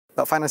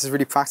But finance is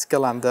really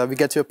practical, and we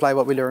get to apply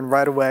what we learn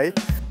right away.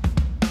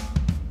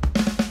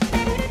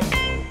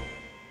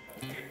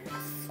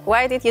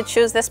 Why did you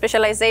choose the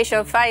specialization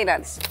of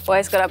finance? Well,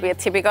 it's gonna be a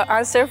typical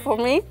answer for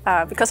me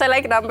because I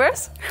like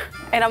numbers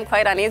and I'm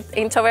quite an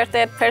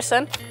introverted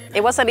person.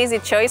 It was an easy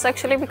choice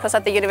actually because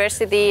at the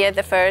university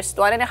the first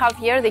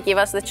 1.5 years they give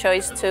us the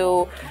choice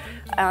to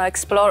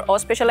explore all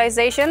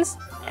specializations,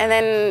 and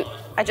then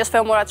I just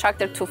felt more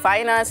attracted to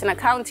finance and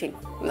accounting.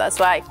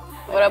 That's why.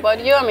 What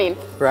about you, Amine?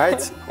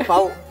 Right.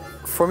 Well,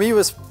 for me it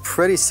was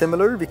pretty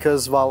similar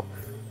because, well,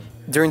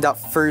 during that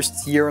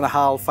first 1.5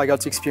 years I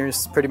got to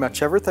experience pretty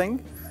much everything.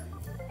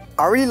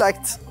 I really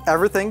liked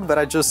everything, but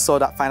I just saw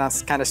that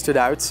finance kind of stood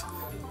out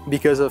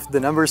because of the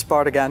numbers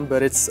part again,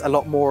 but it's a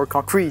lot more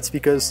concrete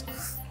because,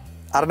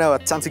 I don't know, I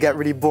tend to get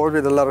really bored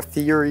with a lot of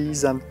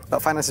theories, and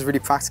finance is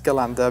really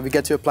practical, and we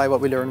get to apply what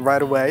we learn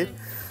right away.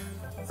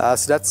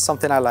 So that's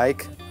something I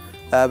like.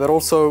 But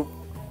also,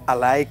 I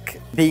like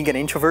being an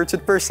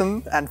introverted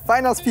person, and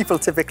finance people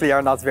typically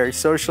are not very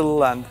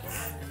social, and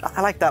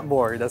I like that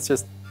more. That's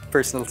just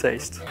personal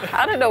taste.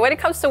 I don't know, when it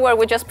comes to work,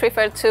 we just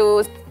prefer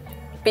to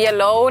be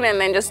alone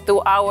and then just do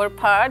our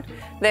part,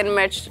 then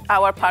merge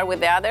our part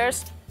with the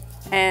others.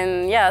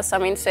 And yeah, as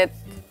Amine said,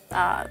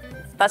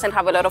 doesn't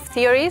have a lot of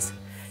theories,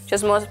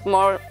 just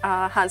more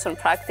hands-on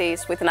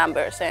practice with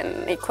numbers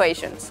and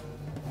equations.